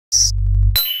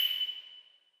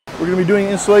We're going to be doing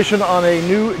installation on a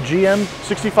new GM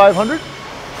 6500.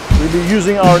 We'll be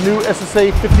using our new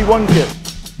SSA51 kit.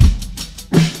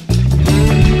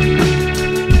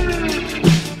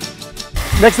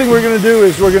 Next thing we're going to do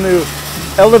is we're going to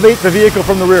elevate the vehicle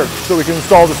from the rear so we can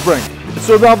install the spring.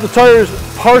 So now the tires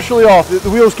partially off. The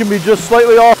wheels can be just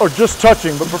slightly off or just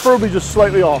touching, but preferably just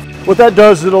slightly off. What that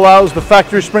does is it allows the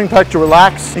factory spring pack to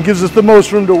relax and gives us the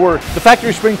most room to work. The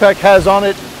factory spring pack has on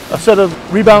it a set of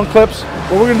rebound clips.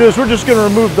 What we're going to do is we're just going to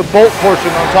remove the bolt portion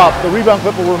on top. The rebound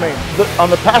clip will remain. On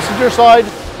the passenger side,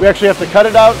 we actually have to cut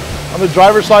it out. On the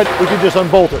driver's side, we can just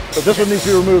unbolt it. But this one needs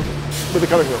to be removed with the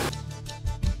cutting wheel.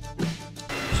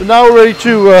 So now we're ready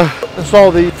to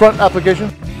install the front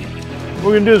application. What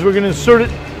we're going to do is we're going to insert it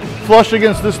flush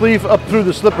against this leaf up through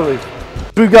the slipper leaf.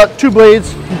 We've got two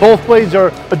blades. Both blades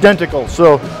are identical,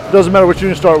 so it doesn't matter what you're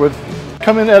going to start with.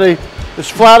 Come in at as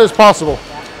flat as possible.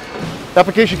 The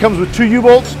application comes with two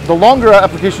U-bolts. The longer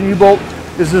application U-bolt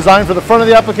is designed for the front of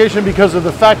the application because of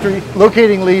the factory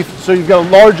locating leaf, so you've got a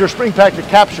larger spring pack to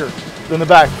capture than the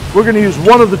back. We're going to use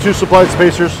one of the two supplied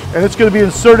spacers, and it's going to be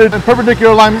inserted in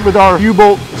perpendicular alignment with our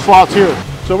U-bolt slots here.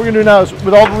 So what we're going to do now is,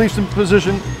 with all the leaves in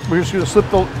position, we're just going to slip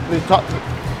the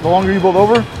longer U-bolt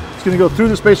over. It's going to go through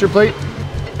the spacer plate.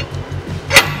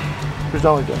 Goes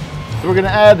down like that. So we're going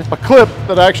to add a clip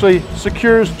that actually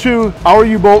secures to our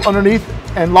U-bolt underneath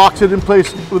and locks it in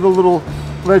place with a little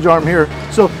ledge arm here.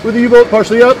 So with the U-bolt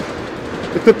partially up,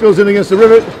 the clip goes in against the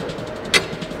rivet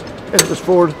and it goes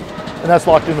forward, and that's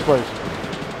locked into place.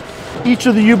 Each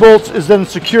of the U-bolts is then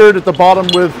secured at the bottom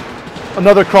with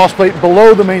another cross plate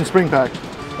below the main spring pack.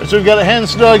 And so we've got a hand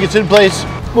snug, it's in place.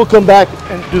 We'll come back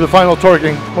and do the final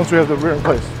torquing once we have the rear in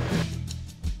place.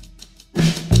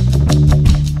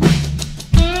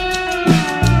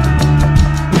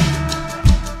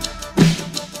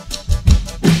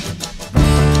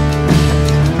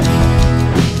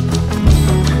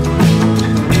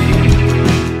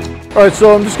 All right,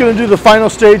 so I'm just going to do the final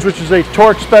stage, which is a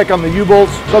torque spec on the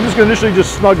U-bolts. So I'm just going to initially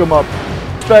just snug them up.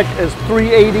 Spec is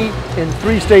 380 in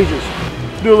 3 stages.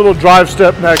 Do a little drive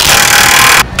step next.